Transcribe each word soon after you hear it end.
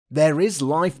There is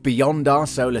life beyond our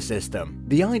solar system.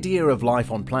 The idea of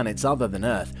life on planets other than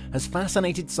Earth has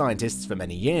fascinated scientists for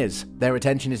many years. Their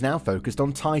attention is now focused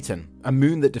on Titan, a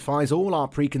moon that defies all our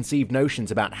preconceived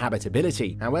notions about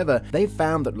habitability. However, they've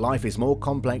found that life is more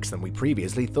complex than we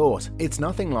previously thought. It's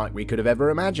nothing like we could have ever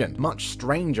imagined, much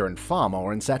stranger and far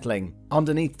more unsettling.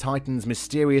 Underneath Titan's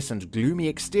mysterious and gloomy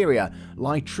exterior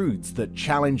lie truths that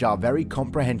challenge our very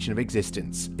comprehension of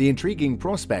existence. The intriguing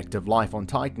prospect of life on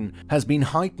Titan has been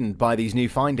heightened by these new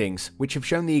findings, which have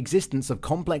shown the existence of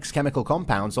complex chemical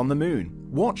compounds on the moon.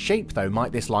 What shape, though,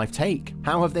 might this life take?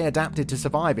 How have they adapted to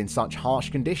survive in such harsh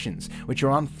conditions, which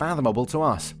are unfathomable to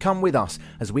us? Come with us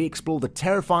as we explore the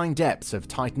terrifying depths of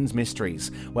Titan's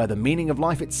mysteries, where the meaning of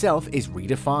life itself is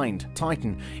redefined.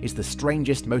 Titan is the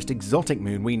strangest, most exotic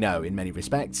moon we know in many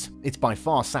respects. It's by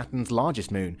far Saturn's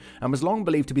largest moon, and was long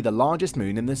believed to be the largest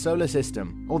moon in the solar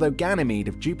system, although Ganymede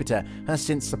of Jupiter has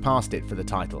since surpassed it for the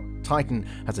title. Titan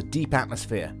has a deep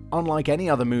atmosphere. Unlike any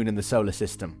other moon in the solar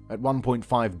system, at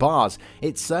 1.5 bars,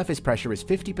 its surface pressure is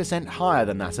 50% higher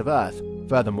than that of Earth.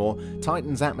 Furthermore,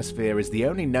 Titan's atmosphere is the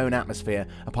only known atmosphere,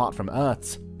 apart from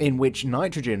Earth's, in which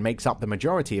nitrogen makes up the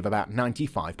majority of about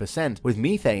 95%, with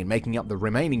methane making up the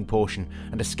remaining portion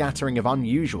and a scattering of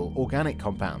unusual organic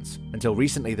compounds. Until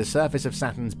recently, the surface of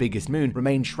Saturn's biggest moon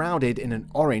remained shrouded in an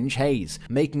orange haze,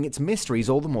 making its mysteries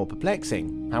all the more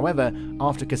perplexing. However,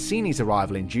 after Cassini's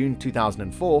arrival in June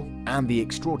 2004 and the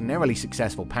extraordinarily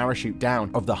successful parachute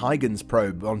down of the Huygens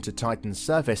probe onto Titan's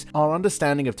surface, our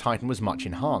understanding of Titan was much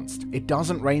enhanced. It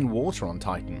doesn't rain water on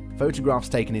Titan. Photographs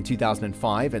taken in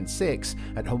 2005 and 2006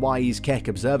 at Hawaii's Keck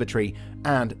Observatory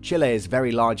and Chile's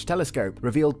Very Large Telescope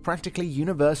revealed practically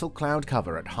universal cloud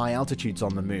cover at high altitudes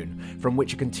on the moon, from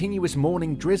which a continuous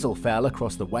morning drizzle fell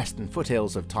across the western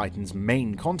foothills of Titan's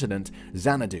main continent,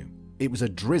 Xanadu. It was a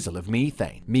drizzle of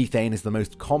methane. Methane is the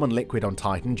most common liquid on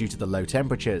Titan due to the low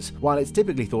temperatures, while it's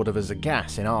typically thought of as a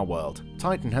gas in our world.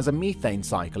 Titan has a methane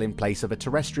cycle in place of a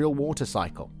terrestrial water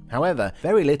cycle. However,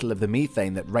 very little of the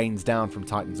methane that rains down from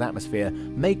Titan's atmosphere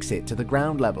makes it to the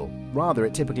ground level. Rather,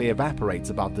 it typically evaporates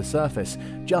above the surface,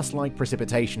 just like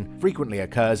precipitation frequently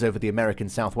occurs over the American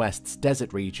Southwest's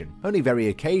desert region. Only very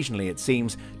occasionally, it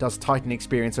seems, does Titan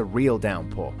experience a real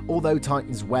downpour. Although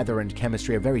Titan's weather and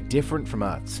chemistry are very different from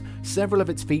Earth's, several of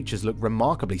its features look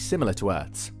remarkably similar to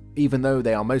Earth's. Even though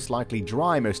they are most likely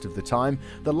dry most of the time,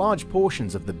 the large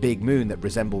portions of the big moon that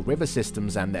resemble river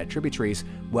systems and their tributaries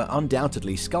were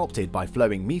undoubtedly sculpted by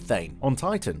flowing methane. On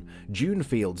Titan, dune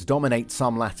fields dominate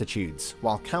some latitudes,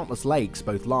 while countless lakes,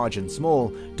 both large and small,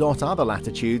 dot other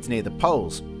latitudes near the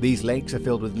poles. These lakes are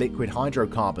filled with liquid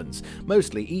hydrocarbons,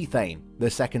 mostly ethane, the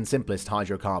second simplest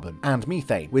hydrocarbon, and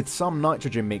methane, with some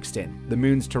nitrogen mixed in. The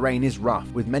moon's terrain is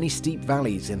rough, with many steep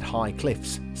valleys and high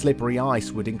cliffs. Slippery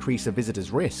ice would increase a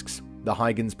visitor's risks. The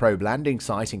Huygens probe landing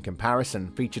site, in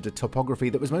comparison, featured a topography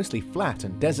that was mostly flat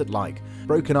and desert-like,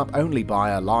 broken up only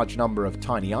by a large number of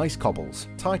tiny ice cobbles.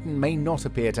 Titan may not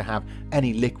appear to have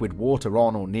any liquid water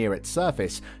on or near its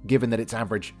surface, given that its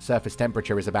average surface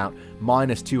temperature is about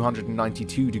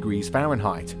 -292 degrees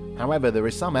Fahrenheit. However, there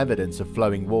is some evidence of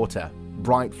flowing water,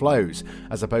 bright flows,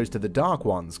 as opposed to the dark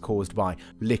ones caused by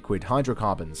liquid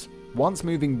hydrocarbons. Once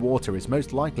moving water is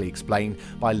most likely explained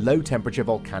by low-temperature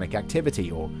volcanic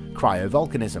activity, or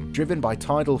cryovolcanism, driven by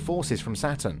tidal forces from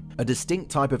Saturn. A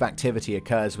distinct type of activity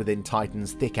occurs within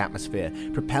Titan's thick atmosphere,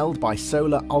 propelled by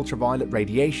solar ultraviolet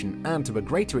radiation and, to a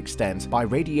greater extent, by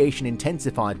radiation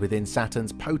intensified within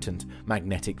Saturn's potent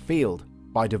magnetic field.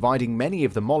 By dividing many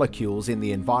of the molecules in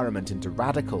the environment into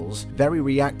radicals, very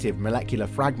reactive molecular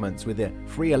fragments with a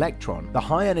free electron, the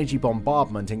high-energy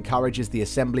bombardment encourages the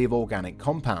assembly of organic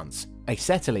compounds.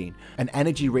 Acetylene, an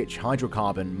energy-rich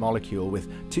hydrocarbon molecule with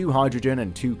 2 hydrogen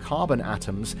and 2 carbon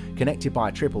atoms connected by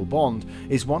a triple bond,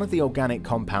 is one of the organic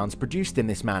compounds produced in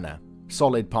this manner.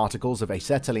 Solid particles of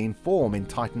acetylene form in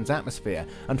Titan's atmosphere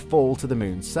and fall to the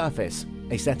moon's surface.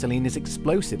 Acetylene is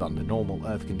explosive under normal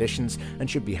Earth conditions and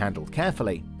should be handled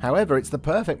carefully. However, it's the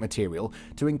perfect material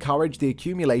to encourage the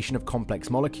accumulation of complex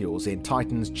molecules in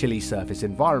Titan's chilly surface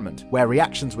environment, where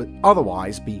reactions would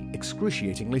otherwise be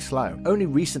excruciatingly slow. Only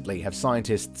recently have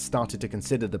scientists started to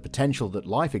consider the potential that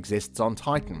life exists on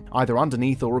Titan, either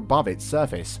underneath or above its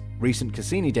surface. Recent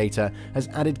Cassini data has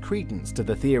added credence to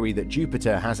the theory that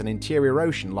Jupiter has an interior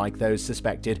ocean like those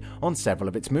suspected on several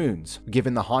of its moons.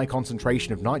 Given the high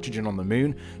concentration of nitrogen on the moon,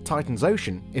 Titan's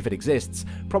ocean, if it exists,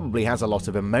 probably has a lot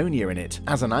of ammonia in it.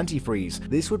 As an antifreeze,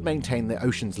 this would maintain the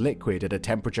ocean's liquid at a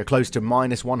temperature close to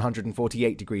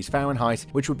 -148 degrees Fahrenheit,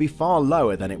 which would be far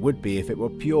lower than it would be if it were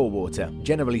pure water.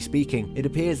 Generally speaking, it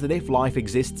appears that if life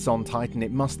exists on Titan,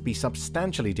 it must be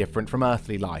substantially different from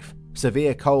earthly life.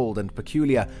 Severe cold and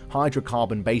peculiar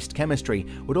hydrocarbon-based chemistry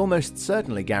would almost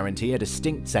certainly guarantee a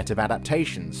distinct set of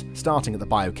adaptations, starting at the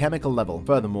biochemical level.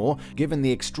 Furthermore, given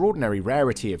the extraordinary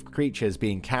rarity of creatures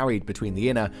being carried between the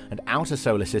inner and outer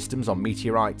solar systems on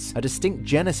meteorites, a distinct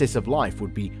genesis of life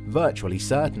would be virtually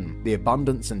certain. The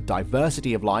abundance and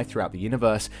diversity of life throughout the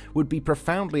universe would be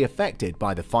profoundly affected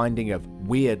by the finding of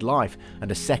weird life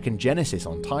and a second genesis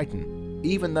on Titan.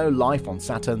 Even though life on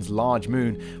Saturn's large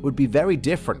moon would be very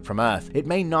different from Earth, it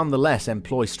may nonetheless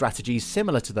employ strategies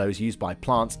similar to those used by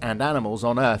plants and animals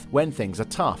on Earth when things are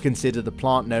tough. Consider the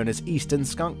plant known as eastern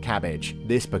skunk cabbage.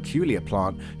 This peculiar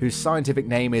plant, whose scientific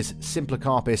name is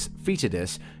Symplocarpus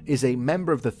foetidus, is a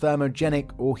member of the thermogenic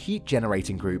or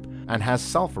heat-generating group and has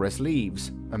sulfurous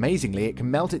leaves. Amazingly, it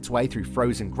can melt its way through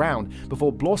frozen ground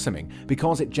before blossoming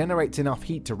because it generates enough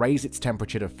heat to raise its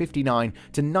temperature to 59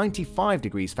 to 95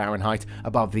 degrees Fahrenheit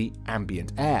above the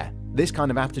ambient air. This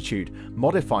kind of aptitude,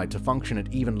 modified to function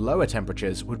at even lower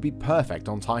temperatures, would be perfect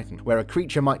on Titan, where a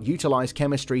creature might utilize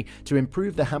chemistry to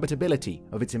improve the habitability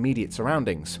of its immediate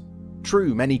surroundings.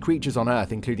 True, many creatures on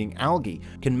Earth, including algae,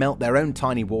 can melt their own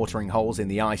tiny watering holes in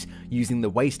the ice using the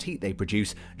waste heat they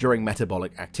produce during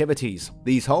metabolic activities.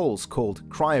 These holes, called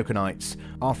cryoconites,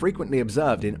 are frequently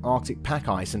observed in Arctic pack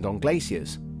ice and on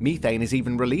glaciers. Methane is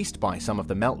even released by some of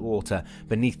the meltwater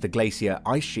beneath the glacier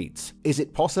ice sheets. Is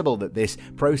it possible that this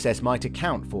process might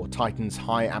account for Titan's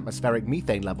high atmospheric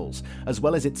methane levels, as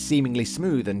well as its seemingly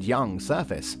smooth and young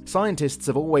surface? Scientists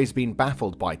have always been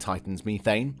baffled by Titan's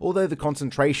methane. Although the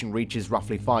concentration reaches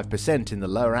roughly 5% in the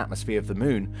lower atmosphere of the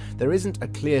moon, there isn't a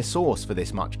clear source for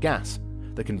this much gas.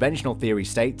 The conventional theory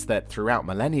states that throughout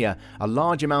millennia, a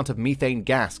large amount of methane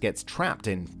gas gets trapped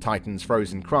in Titan's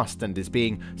frozen crust and is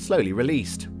being slowly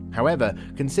released. However,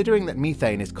 considering that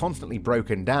methane is constantly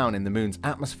broken down in the moon's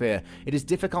atmosphere, it is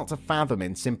difficult to fathom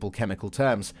in simple chemical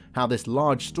terms how this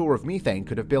large store of methane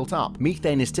could have built up.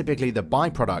 Methane is typically the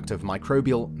byproduct of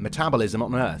microbial metabolism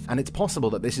on Earth, and it's possible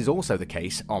that this is also the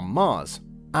case on Mars.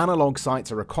 Analog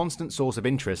sites are a constant source of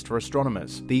interest for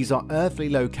astronomers. These are earthly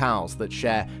locales that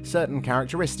share certain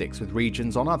characteristics with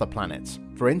regions on other planets.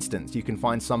 For instance, you can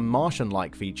find some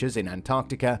Martian-like features in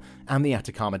Antarctica and the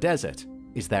Atacama Desert.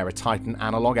 Is there a Titan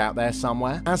analog out there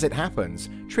somewhere? As it happens,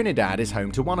 Trinidad is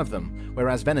home to one of them,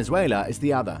 whereas Venezuela is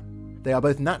the other. They are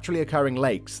both naturally occurring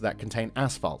lakes that contain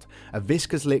asphalt, a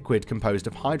viscous liquid composed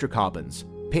of hydrocarbons.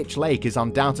 Pitch Lake is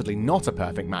undoubtedly not a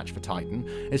perfect match for Titan,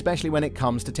 especially when it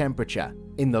comes to temperature.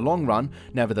 In the long run,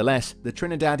 nevertheless, the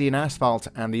Trinidadian asphalt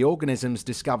and the organisms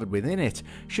discovered within it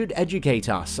should educate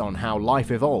us on how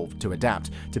life evolved to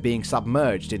adapt to being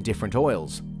submerged in different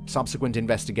oils. Subsequent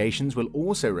investigations will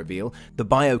also reveal the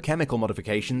biochemical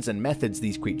modifications and methods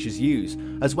these creatures use,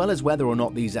 as well as whether or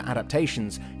not these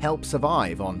adaptations help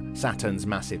survive on Saturn's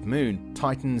massive moon.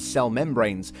 Titan's cell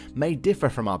membranes may differ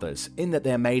from others in that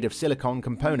they are made of silicon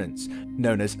components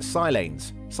known as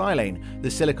silanes. Silane,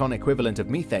 the silicon equivalent of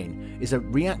methane, is a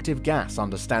reactive gas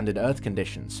under standard Earth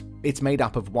conditions. It's made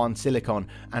up of 1 silicon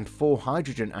and 4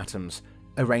 hydrogen atoms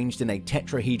arranged in a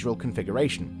tetrahedral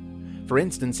configuration. For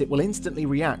instance, it will instantly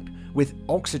react with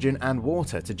oxygen and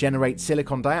water to generate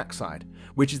silicon dioxide,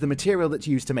 which is the material that's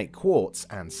used to make quartz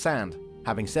and sand.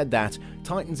 Having said that,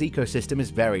 Titan's ecosystem is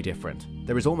very different.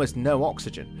 There is almost no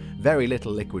oxygen, very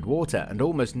little liquid water, and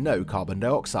almost no carbon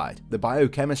dioxide. The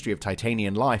biochemistry of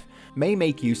Titanian life may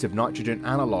make use of nitrogen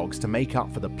analogues to make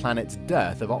up for the planet's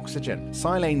dearth of oxygen.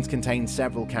 Silanes contain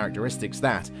several characteristics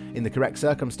that, in the correct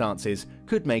circumstances,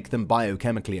 could make them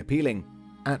biochemically appealing.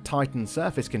 At Titan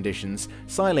surface conditions,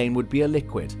 silane would be a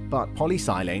liquid, but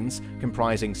polysilanes,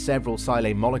 comprising several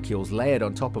silane molecules layered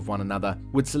on top of one another,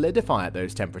 would solidify at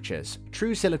those temperatures.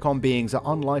 True silicon beings are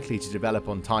unlikely to develop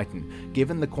on Titan,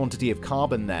 given the quantity of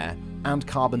carbon there and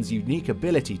carbon's unique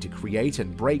ability to create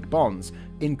and break bonds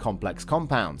in complex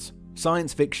compounds.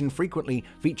 Science fiction frequently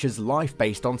features life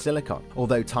based on silicon.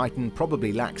 Although Titan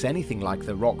probably lacks anything like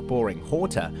the rock-boring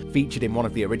Horta featured in one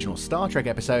of the original Star Trek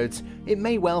episodes, it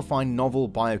may well find novel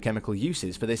biochemical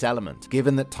uses for this element.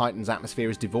 Given that Titan's atmosphere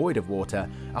is devoid of water,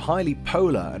 a highly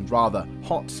polar and rather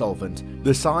hot solvent,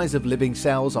 the size of living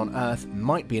cells on Earth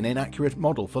might be an inaccurate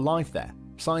model for life there.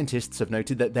 Scientists have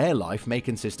noted that their life may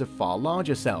consist of far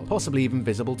larger cells, possibly even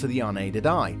visible to the unaided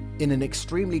eye, in an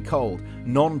extremely cold,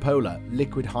 non-polar,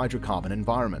 liquid hydrocarbon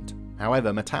environment.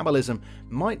 However, metabolism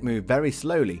might move very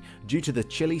slowly due to the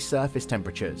chilly surface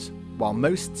temperatures. While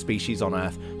most species on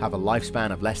Earth have a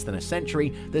lifespan of less than a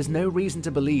century, there's no reason to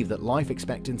believe that life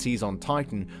expectancies on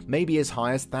Titan may be as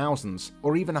high as thousands,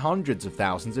 or even hundreds of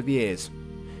thousands of years.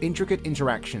 Intricate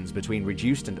interactions between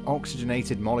reduced and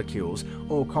oxygenated molecules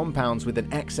or compounds with an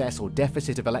excess or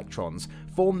deficit of electrons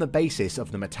form the basis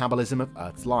of the metabolism of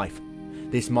Earth's life.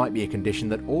 This might be a condition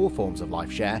that all forms of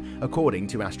life share, according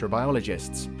to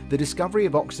astrobiologists. The discovery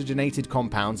of oxygenated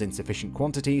compounds in sufficient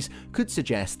quantities could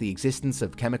suggest the existence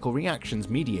of chemical reactions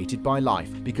mediated by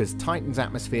life, because Titan's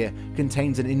atmosphere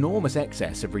contains an enormous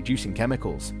excess of reducing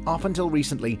chemicals. Up until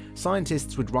recently,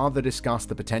 scientists would rather discuss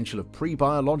the potential of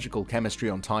pre-biological chemistry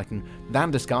on Titan than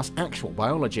discuss actual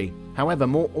biology. However,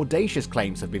 more audacious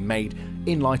claims have been made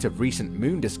in light of recent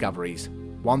moon discoveries.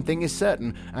 One thing is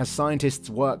certain as scientists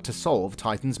work to solve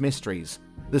Titan's mysteries.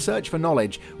 The search for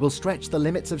knowledge will stretch the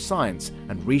limits of science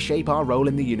and reshape our role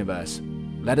in the universe.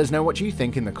 Let us know what you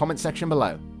think in the comment section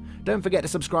below. Don't forget to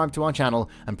subscribe to our channel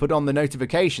and put on the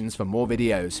notifications for more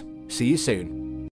videos. See you soon.